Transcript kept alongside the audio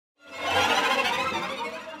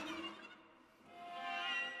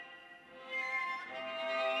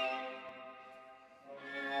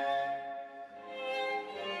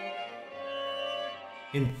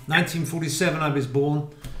In 1947 I was born,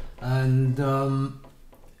 and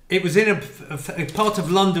it was in a part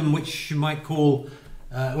of London which you might call,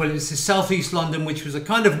 well, it's southeast London, which was a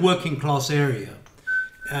kind of working class area,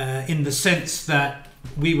 in the sense that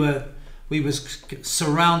we were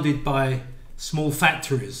surrounded by small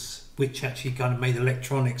factories which actually kind of made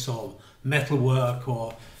electronics or metalwork,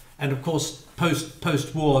 and of course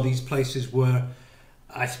post-war these places were,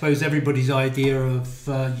 I suppose, everybody's idea of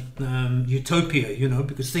utopia, you know,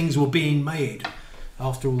 because things were being made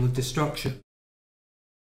after all the destruction.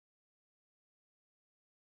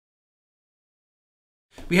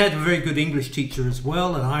 We had a very good English teacher as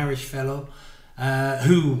well, an Irish fellow,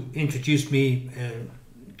 who introduced me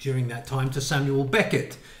during that time to Samuel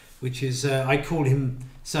Beckett, which is, I call him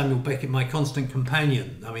Samuel Beckett, my constant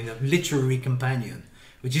companion, I mean a literary companion,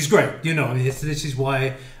 which is great, you know. This is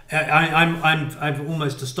why I've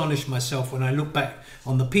almost astonished myself when I look back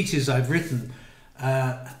on the pieces I've written,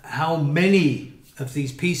 how many of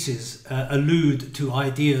these pieces allude to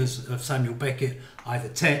ideas of Samuel Beckett, either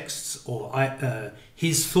texts or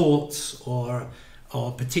his thoughts or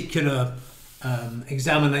particular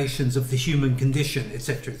examinations of the human condition,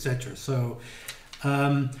 etc., etc. So,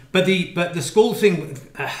 but the school thing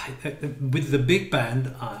with the big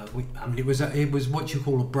band, I mean, it was what you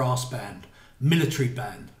call a brass band, military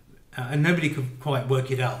band. And nobody could quite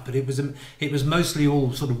work it out, but it was mostly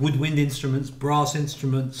all sort of woodwind instruments, brass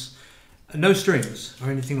instruments, no strings or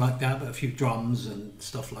anything like that, but a few drums and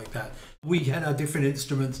stuff like that. We had our different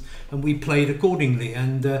instruments and we played accordingly.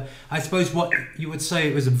 And I suppose what you would say,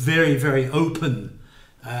 it was a very, very open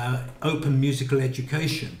musical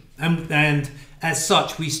education. And as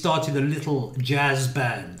such, we started a little jazz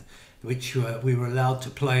band, which we were allowed to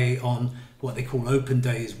play on what they call open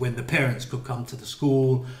days, when the parents could come to the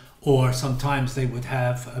school, or sometimes they would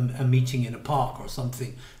have a meeting in a park or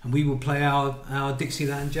something, and we would play our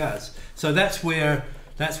Dixieland jazz. So that's where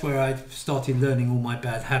I started learning all my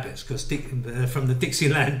bad habits, because from the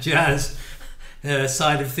Dixieland jazz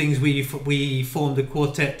side of things, we formed a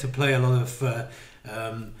quartet to play a lot of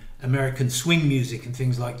American swing music and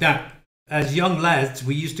things like that. As young lads,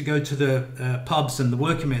 we used to go to the pubs and the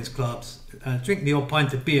working men's clubs, drink the odd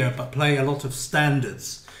pint of beer, but play a lot of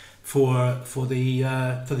standards for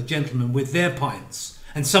the gentlemen with their pints,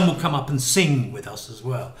 and some will come up and sing with us as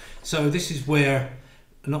well. So this is where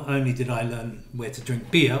not only did I learn where to drink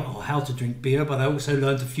beer or how to drink beer, but I also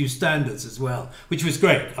learned a few standards as well, which was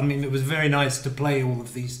great. I mean, it was very nice to play all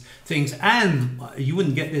of these things, and you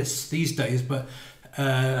wouldn't get this these days, but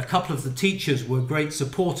a couple of the teachers were great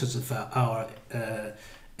supporters of our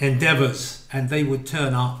endeavours, and they would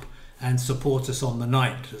turn up and support us on the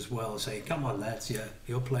night as well, say, come on lads, yeah,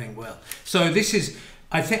 you're playing well. So this is,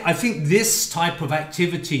 I think this type of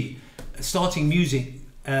activity, starting music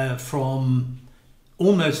from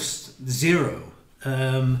almost zero.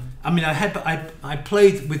 I mean, I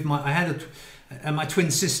played with my twin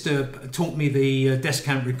sister taught me the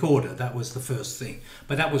descant recorder. That was the first thing,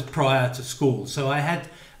 but that was prior to school. So I had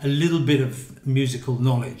a little bit of musical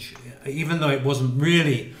knowledge, even though it wasn't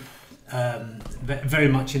really very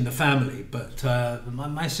much in the family. But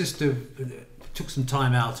my sister took some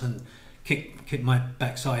time out and kicked my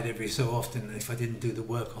backside every so often if I didn't do the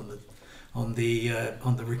work on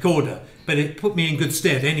the recorder. But it put me in good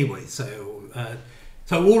stead anyway. So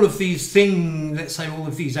all of these things, let's say all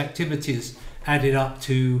of these activities, added up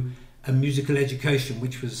to a musical education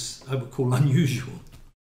which was, I would call, unusual.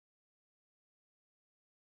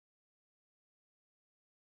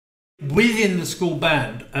 Within the school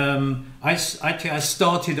band, I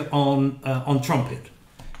started on trumpet.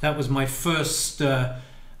 That was my first. I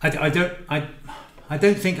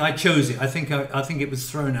don't think I chose it. I think it was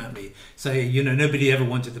thrown at me. Say, you know, nobody ever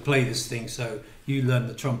wanted to play this thing, so you learn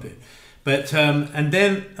the trumpet. But and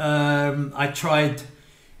then I tried.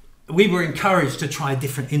 We were encouraged to try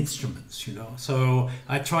different instruments, you know. So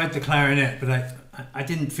I tried the clarinet, but I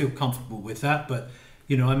didn't feel comfortable with that. But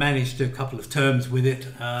you know, I managed a couple of terms with it,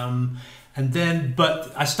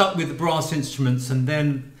 but I stuck with the brass instruments, and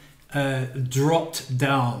then dropped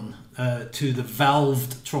down to the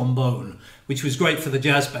valved trombone, which was great for the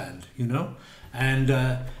jazz band, you know. And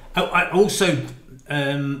I also,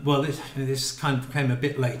 well, this kind of came a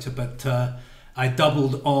bit later, but I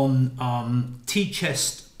doubled on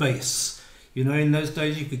T-chest bass. You know, in those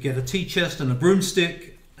days you could get a T-chest and a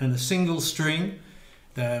broomstick and a single string.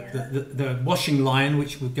 The washing line,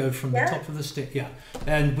 which would go from the top of the stick,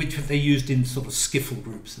 and which they used in sort of skiffle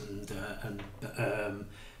groups, and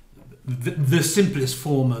the simplest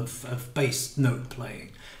form of bass note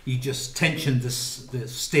playing. You just tensioned the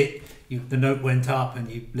stick, the note went up, and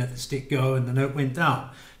you let the stick go, and the note went down.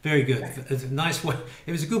 Very good. It's a nice way.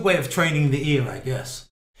 It was a good way of training the ear, I guess.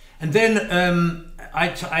 And then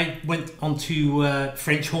I went on to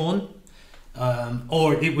French horn,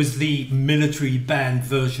 or it was the military band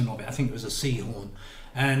version of it. I think it was a C horn,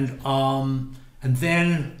 and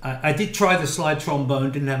then I did try the slide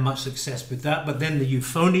trombone. Didn't have much success with that. But then the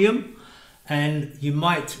euphonium, and you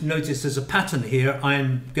might notice there's a pattern here.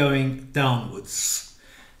 I'm going downwards,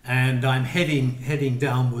 and I'm heading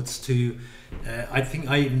downwards to. I think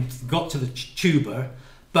I even got to the tuba,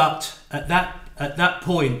 but at that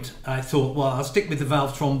point I thought, well, I'll stick with the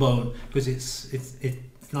valve trombone because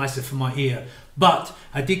it's nicer for my ear. But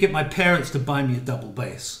I did get my parents to buy me a double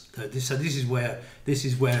bass. So this is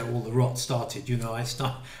where all the rot started. You know, I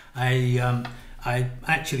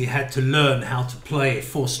actually had to learn how to play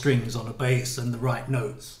 4 strings on a bass and the right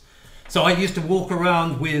notes. So I used to walk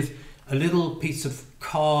around with a little piece of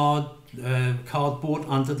cardboard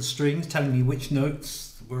under the strings telling me which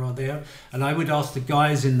notes were there, and I would ask the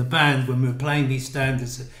guys in the band when we were playing these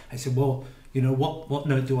standards. I said, well, you know, what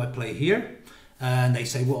note do I play here? And they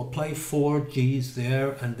say, well, play 4 G's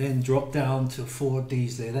there and then drop down to 4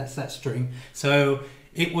 D's there. That's that string. So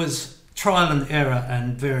it was trial and error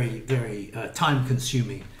and very, very time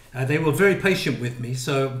consuming. They were very patient with me,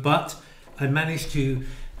 but I managed to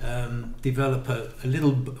develop a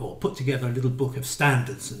little, or put together a little book of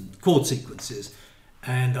standards and chord sequences,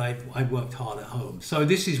 and I worked hard at home. So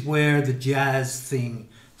this is where the jazz thing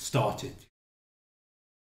started.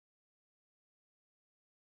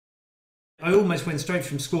 I almost went straight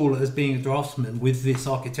from school as being a draftsman with this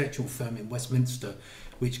architectural firm in Westminster,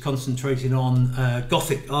 which concentrated on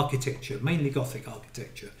Gothic architecture, mainly Gothic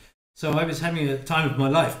architecture. So I was having a time of my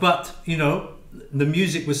life, but you know, the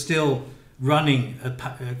music was still running a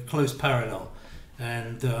close parallel,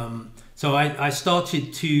 and so I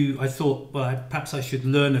started to. I thought, well, perhaps I should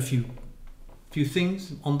learn a few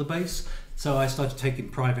things on the bass. So I started taking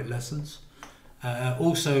private lessons.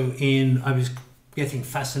 Also, I was getting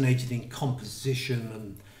fascinated in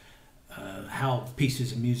composition and how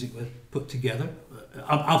pieces of music were put together,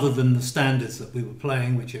 other than the standards that we were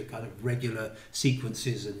playing, which are kind of regular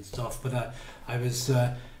sequences and stuff. But I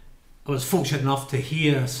was fortunate enough to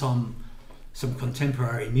hear some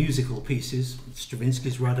contemporary musical pieces.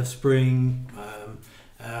 Stravinsky's Rud of Spring.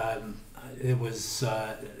 There was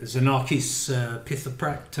Zanarkis'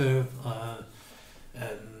 Pithepractor.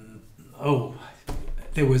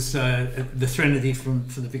 There was the Threnody for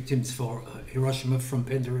the Victims for Hiroshima from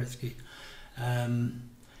Penderecki.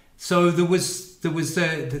 So there was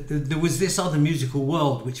this other musical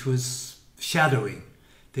world which was shadowing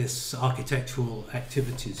this architectural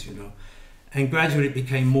activities, you know. And gradually it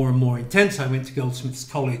became more and more intense. I went to Goldsmiths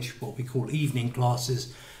College, what we call evening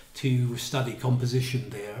classes, to study composition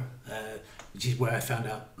there, which is where I found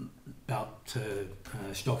out about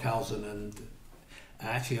Stockhausen, and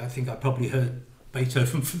actually I think I probably heard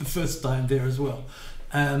Beethoven for the first time there as well.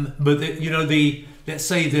 But let's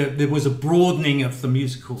say there was a broadening of the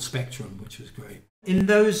musical spectrum, which was great. In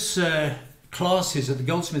those classes at the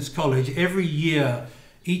Goldsmiths College, every year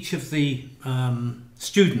each of the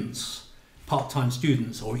students, part-time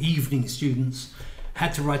students or evening students,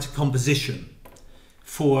 had to write a composition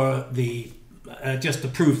for the just to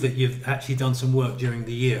prove that you've actually done some work during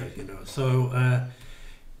the year, you know. So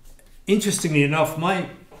interestingly enough, my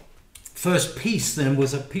first piece then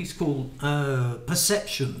was a piece called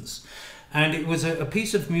Perceptions, and it was a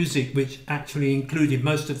piece of music which actually included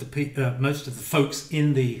most of the folks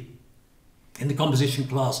in the composition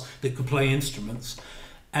class that could play instruments,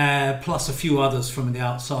 plus a few others from the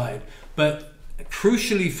outside. But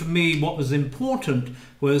crucially for me, what was important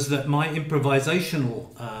was that my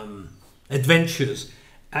improvisational adventures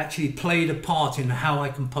actually played a part in how I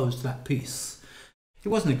composed that piece. It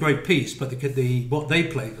wasn't a great piece, but what they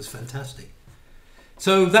played was fantastic.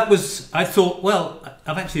 So that was, I thought, well,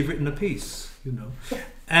 I've actually written a piece, you know.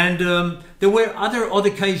 And there were other odd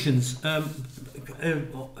occasions. Because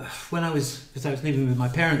I was living with my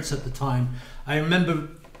parents at the time, I remember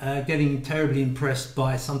getting terribly impressed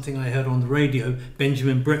by something I heard on the radio.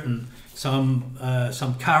 Benjamin Britten,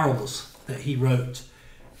 some carols that he wrote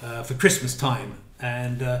for Christmas time,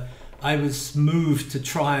 and I was moved to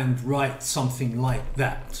try and write something like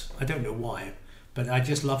that. I don't know why, but I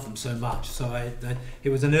just love them so much. So it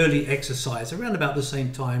was an early exercise around about the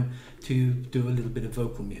same time to do a little bit of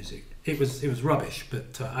vocal music. It was rubbish,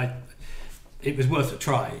 but it was worth a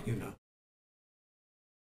try, you know.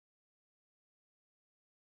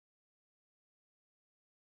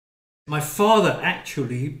 My father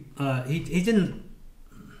actually, he didn't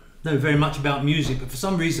know very much about music, but for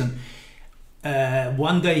some reason,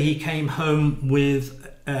 one day he came home with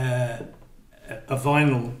a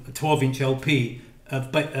vinyl, a 12-inch LP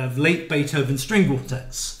of late Beethoven string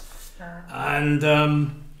quartets, and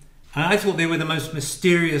I thought they were the most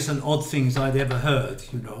mysterious and odd things I'd ever heard,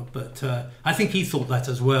 you know. But I think he thought that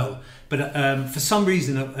as well. But for some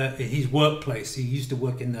reason, his workplace, he used to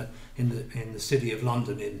work in the city of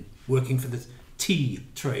London, working for the tea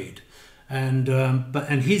trade, and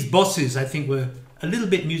his bosses, I think, were a little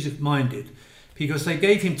bit music-minded, because they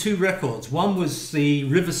gave him 2 records. One was the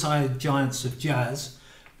Riverside Giants of Jazz,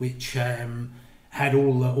 which had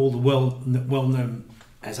all the well-known,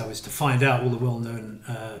 as I was to find out, all the well-known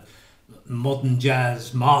modern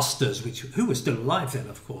jazz masters, who were still alive then,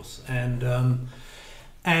 of course, and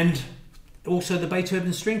also the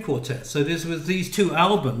Beethoven String Quartet. So these 2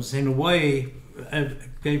 albums, in a way,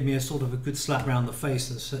 gave me a sort of a good slap round the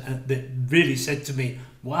face, and that really said to me,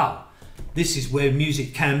 "Wow, this is where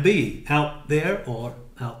music can be, out there or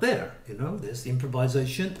out there." You know, there's the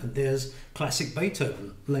improvisation, and there's classic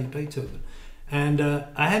Beethoven, late Beethoven. And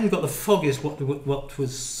I hadn't got the foggiest what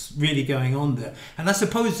was really going on there. And I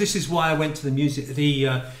suppose this is why I went to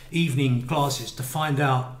the evening classes, to find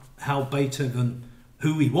out how Beethoven,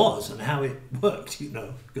 who he was and how it worked, you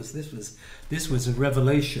know, because this was a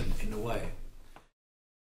revelation in a way.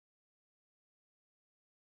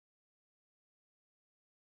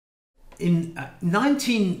 In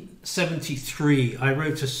 1973, I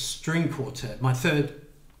wrote a string quartet, my third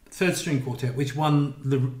string quartet, which won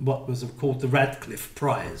what was called the Radcliffe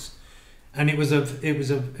Prize, and it was a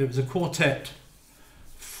quartet,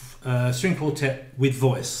 string quartet with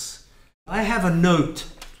voice. I have a note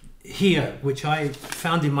here which I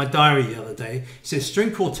found in my diary the other day. It says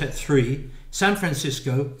String Quartet 3, San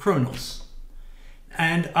Francisco, Kronos,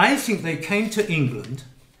 and I think they came to England,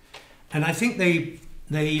 and I think they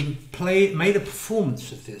made a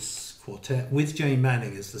performance of this quartet with Jane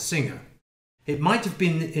Manning as the singer. It might have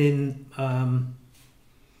been in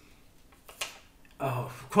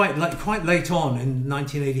quite late on in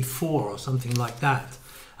 1984 or something like that.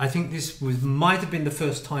 I think might have been the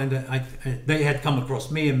first time that they had come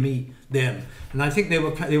across me and me them, and I think they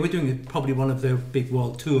were doing probably one of their big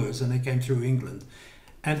world tours, and they came through England,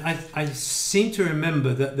 and I seem to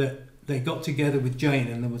remember that they got together with Jane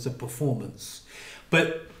and there was a performance.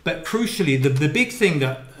 But crucially, the big thing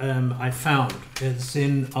that I found is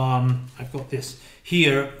in I've got this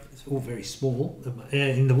here. It's all very small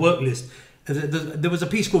in the work list. There was a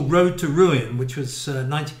piece called Road to Ruin, which was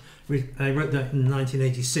I wrote that in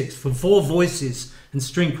 1986 for 4 voices and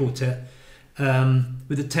string quartet,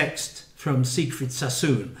 with a text from Siegfried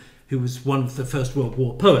Sassoon, who was one of the First World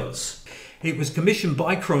War poets. It was commissioned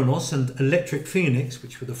by Kronos and Electric Phoenix,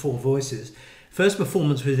 which were the 4 voices. First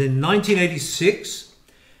performance was in 1986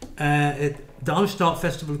 at Darmstadt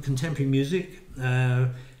Festival of Contemporary Music,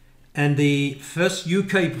 and the first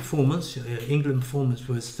UK performance, England performance,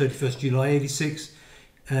 was 31st July 86.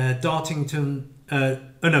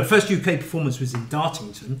 First UK performance was in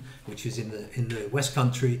Dartington, which is in the West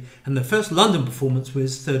Country, and the first London performance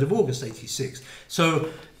was 3rd of August 86. So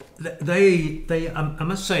I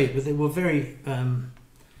must say, they were very.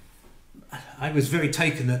 I was very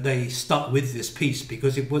taken that they stuck with this piece,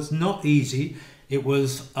 because it was not easy. It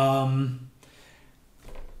was. I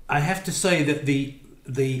have to say that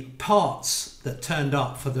the parts that turned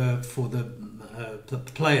up for the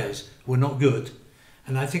players were not good,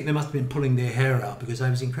 and I think they must have been pulling their hair out, because I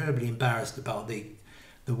was incredibly embarrassed about the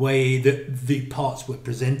way that the parts were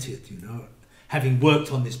presented. You know, having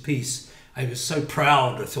worked on this piece, I was so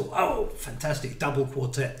proud. I thought, oh, fantastic, double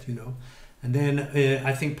quartet, you know. And then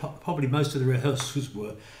I think probably most of the rehearsals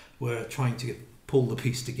were trying to pull the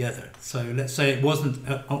piece together. So let's say it wasn't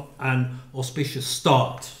an auspicious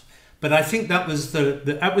start, but I think that was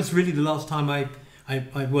that was really the last time I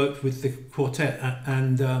worked with the quartet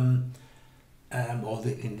and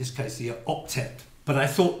in this case the octet. But I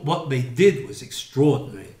thought what they did was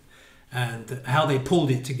extraordinary, and how they pulled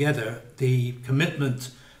it together, the commitment,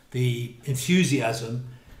 the enthusiasm.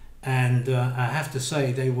 And I have to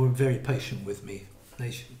say, they were very patient with me.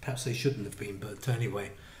 Perhaps they shouldn't have been, but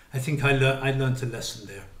anyway, I think I learned a lesson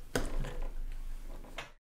there.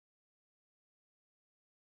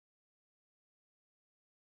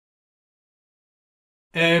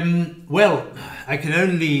 Well, I can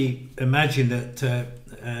only imagine that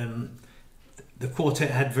the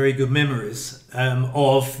quartet had very good memories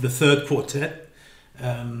of the third quartet,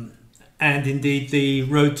 and indeed the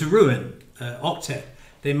Road to Ruin octet.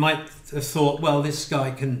 They might have thought, well, this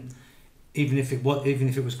guy can, even if it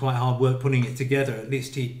was quite hard work putting it together, at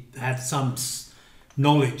least he had some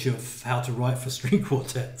knowledge of how to write for string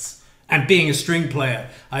quartets. And being a string player,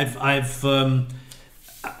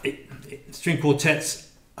 string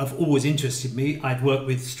quartets have always interested me. I'd worked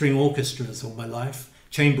with string orchestras all my life,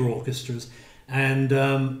 chamber orchestras, and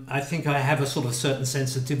I think I have a sort of certain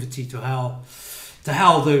sensitivity to how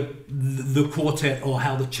the quartet or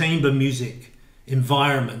how the chamber music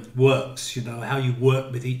environment works. You know, how you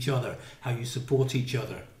work with each other, how you support each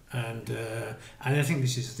other, and I think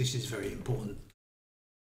this is very important.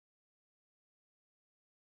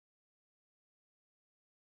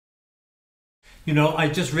 You know, I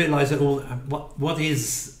just realised that what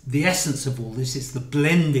is the essence of all this is the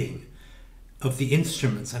blending of the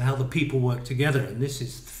instruments and how the people work together, and this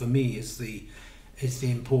is, for me, is the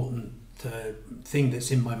important thing that's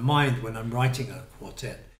in my mind when I'm writing a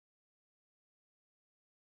quartet.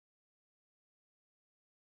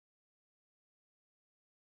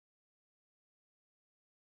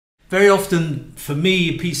 Very often, for me,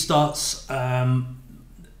 a piece starts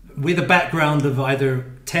with a background of either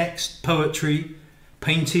text, poetry,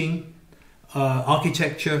 painting,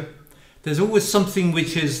 architecture. There's always something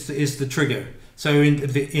which is the trigger. So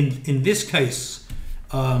in this case,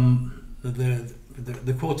 the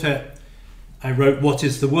quartet, I wrote "What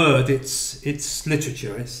is the Word?" It's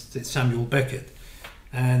literature. It's Samuel Beckett,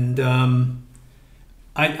 and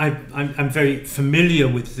I'm very familiar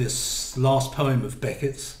with this last poem of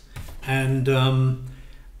Beckett's, and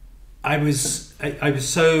I was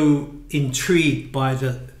so intrigued by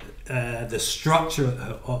the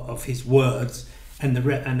structure of his words and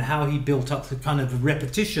how he built up the kind of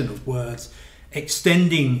repetition of words,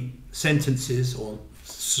 extending sentences or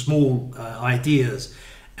small ideas,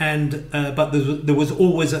 and but there was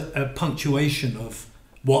always a punctuation of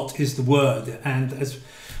what is the word. And as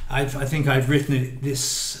I think I've written it,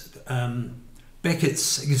 this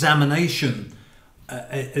Beckett's examination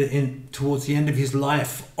towards the end of his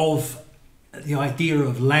life of the idea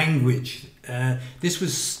of language. This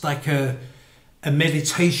was like a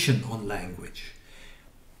meditation on language.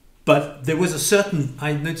 But there was a certain,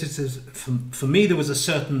 I noticed for me, there was a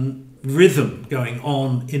certain rhythm going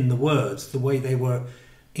on in the words, the way they were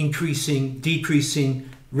increasing, decreasing,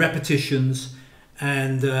 repetitions.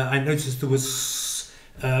 And I noticed there was,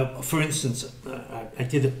 for instance, I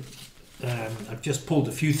did it, I've just pulled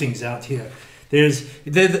a few things out here.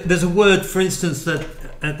 There's a word, for instance, that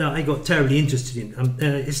I got terribly interested in.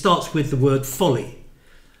 It starts with the word folly.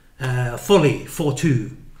 Folly, for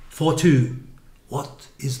two. What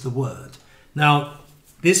is the word? Now,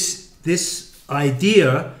 this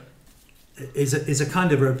idea is a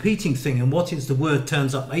kind of a repeating thing, and what is the word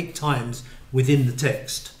turns up 8 times within the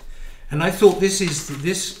text. And I thought this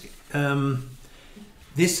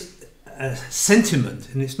sentiment,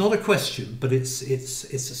 and it's not a question, but it's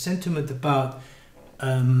a sentiment about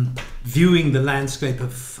viewing the landscape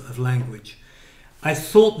of language. I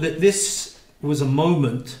thought that this was a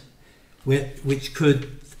moment which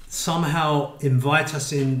could somehow invite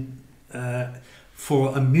us in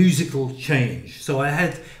for a musical change. So I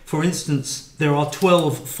had, for instance, there are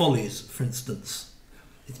 12 follies, for instance.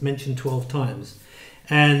 It's mentioned 12 times.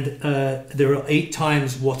 And there are 8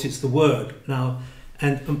 times what is the word. Now,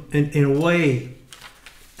 and in a way,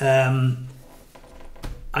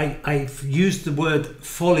 I've used the word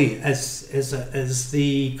folly as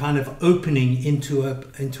the kind of opening into a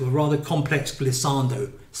rather complex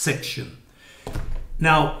glissando section.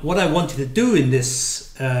 Now, what I wanted to do in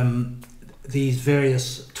this these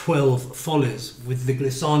various 12 follies with the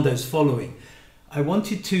glissandos following, I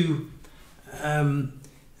wanted to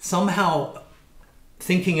somehow,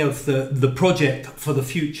 thinking of the project for the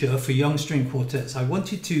future for young string quartets, I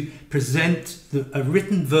wanted to present a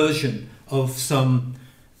written version of some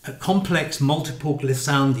complex multiple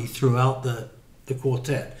glissandi throughout the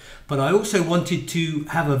quartet. But I also wanted to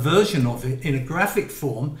have a version of it in a graphic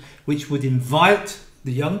form which would invite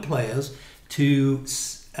the young players to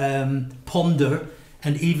ponder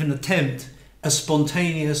and even attempt a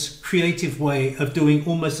spontaneous, creative way of doing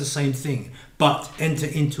almost the same thing, but enter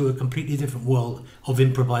into a completely different world of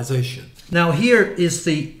improvisation. Now here is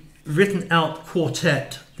the written out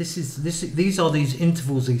quartet. These are these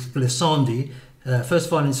intervals, these glissandi, first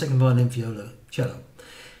violin, second violin, viola, cello.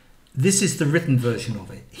 This is the written version of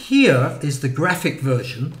it. Here is the graphic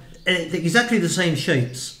version, exactly the same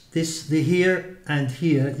shapes. The here and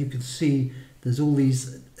here, you can see there's all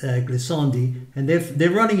these glissandi, and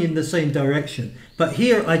they're running in the same direction. But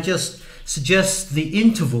here I just suggest the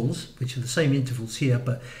intervals, which are the same intervals here,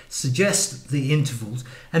 but suggest the intervals.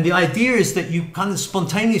 And the idea is that you kind of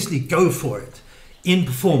spontaneously go for it in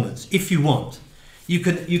performance if you want. You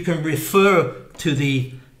can refer to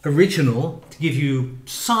the original to give you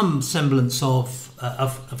some semblance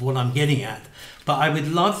of what I'm getting at. But I would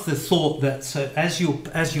love the thought that as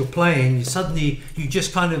you're playing, you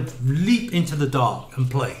just kind of leap into the dark and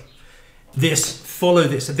play this, follow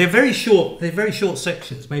this. They're very short. They're very short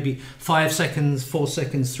sections, maybe 5 seconds, 4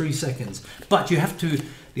 seconds, 3 seconds. But you have to.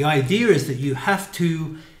 The idea is that you have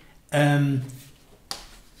to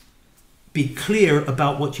be clear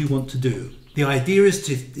about what you want to do. The idea is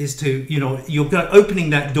to you're opening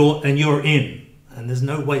that door and you're in, and there's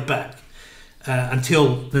no way back.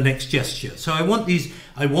 Until the next gesture. So I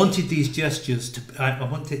wanted these gestures I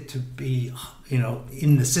want it to be,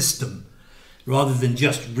 in the system, rather than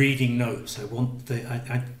just reading notes. I want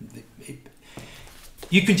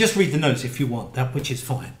you can just read the notes if you want that, which is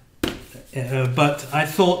fine. But I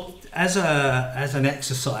thought as an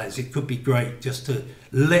exercise, it could be great just to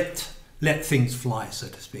let things fly, so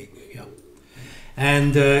to speak. Yeah.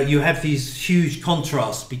 And you have these huge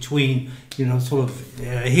contrasts between, sort of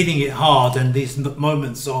hitting it hard and these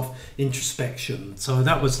moments of introspection. So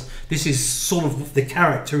this is sort of the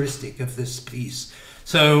characteristic of this piece.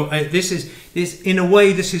 So this is in a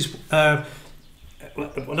way, this is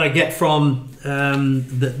what I get from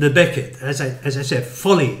the Beckett. As I said,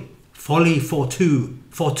 folly for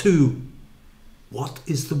two. What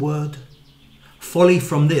is the word? Folly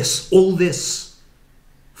from this, all this.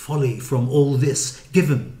 Folly from all this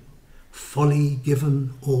given, folly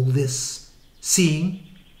given all this seeing,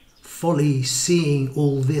 folly seeing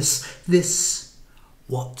all this,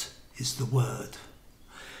 what is the word?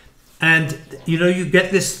 And you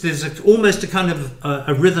get this, there's almost a kind of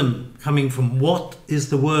a rhythm coming from what is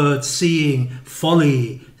the word, seeing,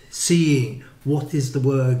 folly, seeing, what is the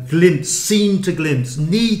word, glimpse, seem to glimpse,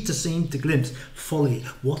 need to seem to glimpse, folly,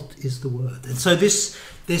 what is the word? And so this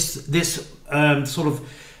sort of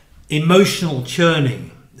emotional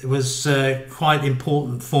churning, it was quite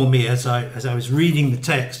important for me as I was reading the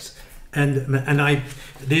text, and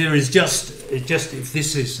there is just if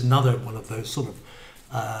this is another one of those sort of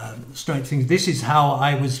strange things. This is how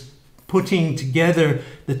I was putting together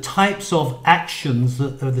the types of actions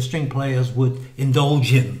that the string players would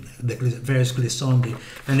indulge in, the various glissandi,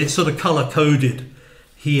 and it's sort of color coded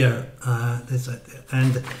here.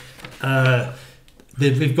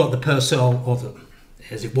 We've got the Purcell or the,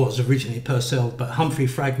 as it was originally Purcell, but Humphrey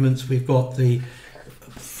fragments. We've got the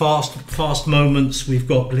fast moments. We've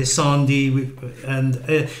got glissandi, and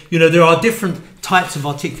there are different types of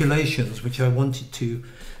articulations which I wanted to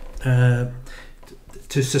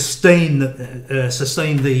sustain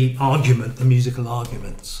the argument, the musical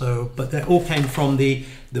argument. So, but they all came from the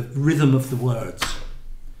rhythm of the words,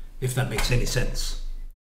 if that makes any sense.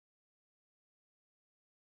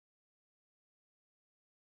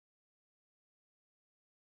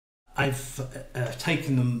 I've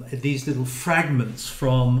taken these little fragments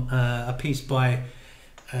from a piece by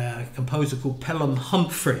a composer called Pelham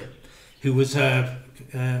Humphrey, who was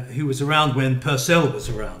around when Purcell was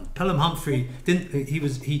around. Pelham Humphrey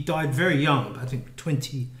he died very young, I think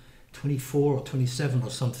 24 or 27 or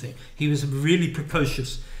something. He was a really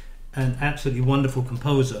precocious and absolutely wonderful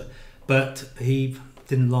composer, but he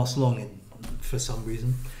didn't last long for some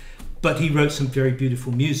reason. But he wrote some very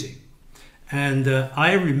beautiful music. And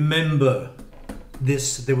I remember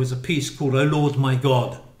this. There was a piece called "O Lord My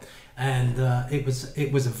God," and it was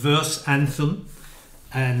a verse anthem,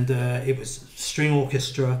 and it was string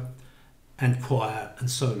orchestra, and choir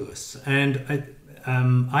and soloists. And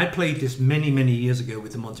I played this many years ago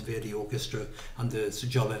with the Monteverdi Orchestra under Sir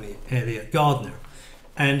John Eliot Gardner,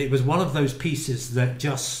 and it was one of those pieces that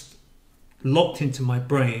just locked into my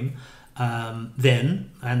brain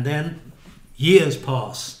then. And then years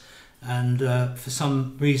pass. And for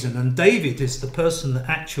some reason, and David is the person that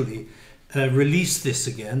actually released this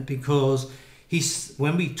again, because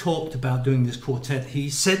when we talked about doing this quartet, he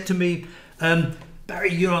said to me,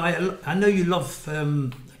 Barry, I know you love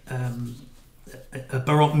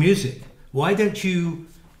Baroque music. Why don't you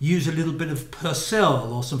use a little bit of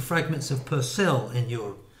Purcell or some fragments of Purcell in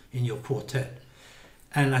your quartet?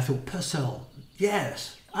 And I thought, Purcell,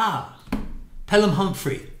 yes, Pelham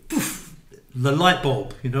Humphrey. Poof. The light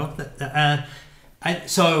bulb,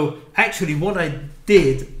 so actually what I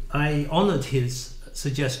did, I honoured his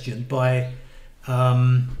suggestion by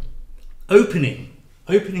opening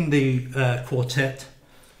the quartet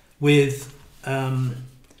with a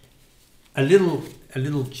little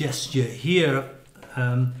gesture here,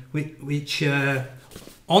 which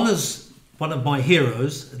honours one of my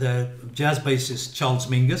heroes, the jazz bassist Charles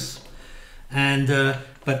Mingus, and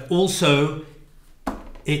but also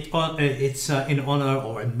it's in honour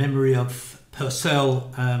or in memory of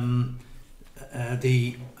Purcell,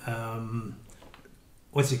 the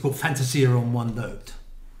what's it called, Fantasia on one note.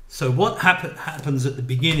 So what happens at the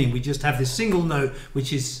beginning, we just have this single note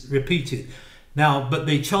which is repeated. Now, but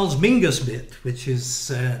the Charles Mingus bit, which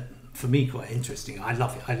is for me quite interesting, I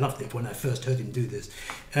loved it when I first heard him do this,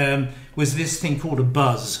 was this thing called a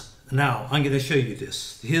buzz. Now, I'm going to show you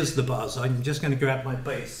this. Here's the buzz. I'm just going to grab my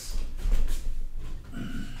bass.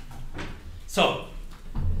 So,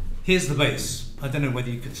 here's the bass. I don't know whether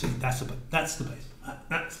you can see. That's the bass.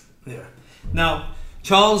 That's there. Now,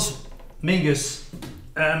 Charles Mingus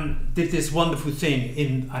did this wonderful thing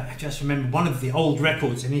in, I just remember one of the old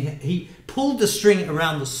records, and he pulled the string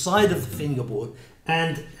around the side of the fingerboard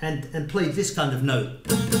and played this kind of note.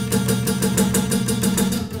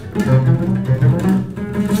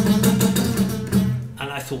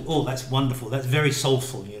 And I thought, oh, that's wonderful. That's very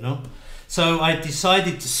soulful, you know. So I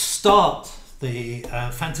decided to start the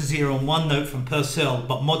Fantasia on one note from Purcell,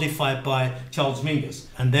 but modified by Charles Mingus.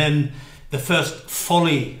 And then the first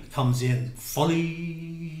folly comes in,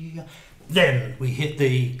 folly. Then we hit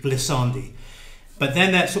the glissandi. But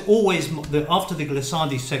then that's always, after the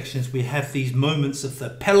glissandi sections, we have these moments of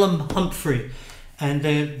the Pelham Humphrey.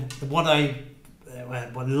 And what I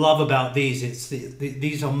love about these,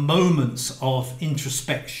 these are moments of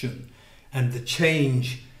introspection and the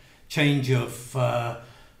change of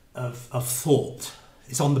thought.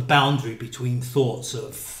 It's on the boundary between thoughts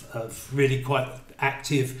of really quite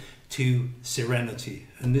active to serenity,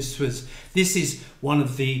 and this is one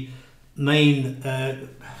of the main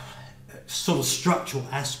sort of structural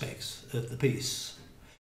aspects of the piece.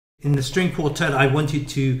 In the string quartet, I wanted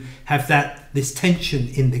to have this tension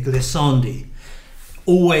in the glissandi,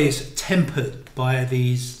 always tempered by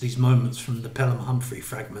these moments from the Pelham Humphrey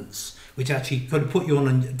fragments, which actually could put you on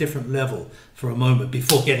a different level for a moment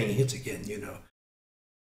before getting hit again, you know.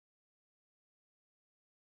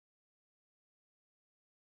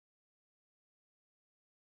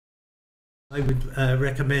 I would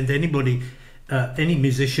recommend anybody, any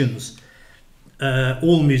musicians,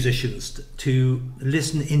 all musicians, to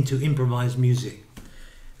listen into improvised music,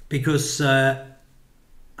 because I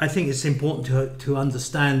think it's important to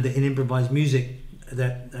understand that in improvised music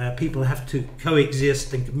that people have to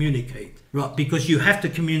coexist and communicate, right? Because you have to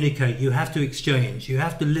communicate, you have to exchange, you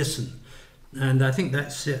have to listen, and I think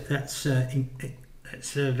that's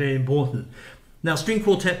very important. Now, string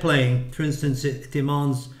quartet playing, for instance, it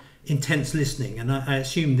demands intense listening, and I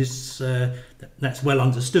assume that's well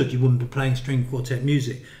understood. You wouldn't be playing string quartet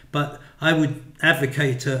music, but I would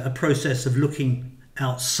advocate a process of looking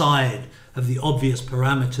outside of the obvious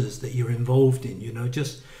parameters that you're involved in. You know,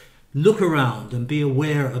 just look around and be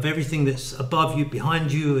aware of everything that's above you,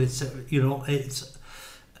 behind you. It's it's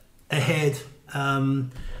ahead.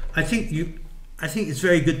 I think it's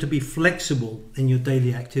very good to be flexible in your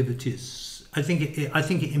daily activities. I think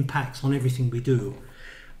it impacts on everything we do.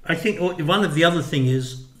 I think one of the other thing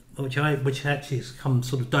is, which actually has come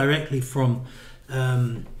sort of directly from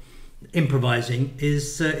improvising,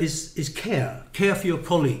 is care for your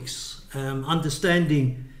colleagues,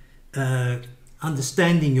 understanding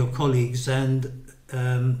your colleagues, and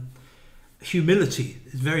humility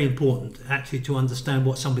is very important, actually, to understand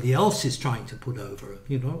what somebody else is trying to put over.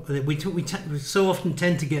 You know, we so often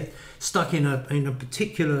tend to get stuck in a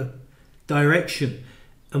particular direction,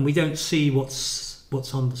 and we don't see what's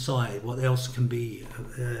on the side, what else can be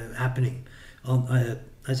happening on,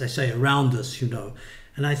 as I say, around us, you know.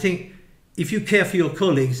 And I think if you care for your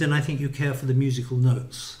colleagues, then I think you care for the musical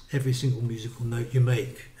notes, every single musical note you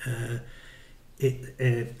make. They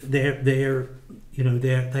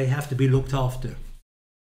have to be looked after.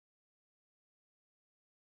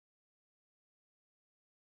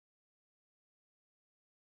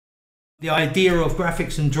 The idea of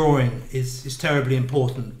graphics and drawing is terribly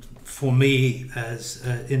important for me, as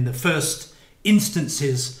in the first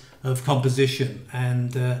instances of composition,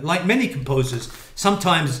 and like many composers,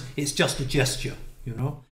 sometimes it's just a gesture, you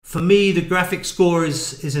know. For me, the graphic score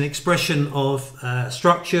is an expression of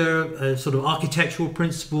structure, sort of architectural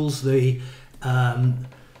principles, the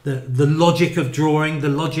logic of drawing, the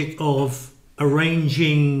logic of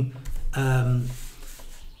arranging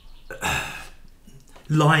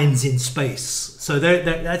lines in space. So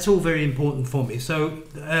that's all very important for me. So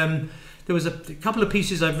there was a couple of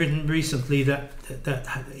pieces I've written recently that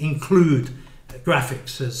include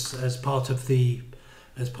graphics as part of the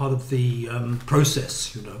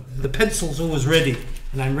process. You know, the pencil's always ready,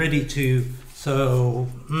 and I'm ready to. So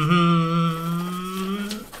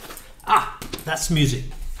that's music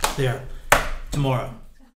there tomorrow.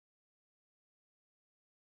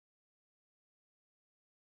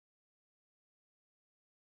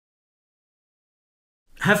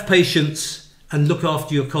 Have patience. and look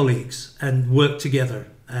after your colleagues and work together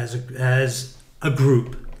as a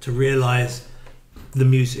group to realize the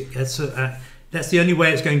music. That's the only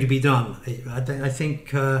way it's going to be done. I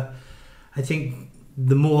think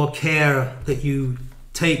the more care that you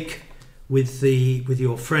take with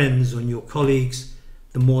your friends and your colleagues,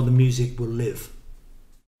 the more the music will live.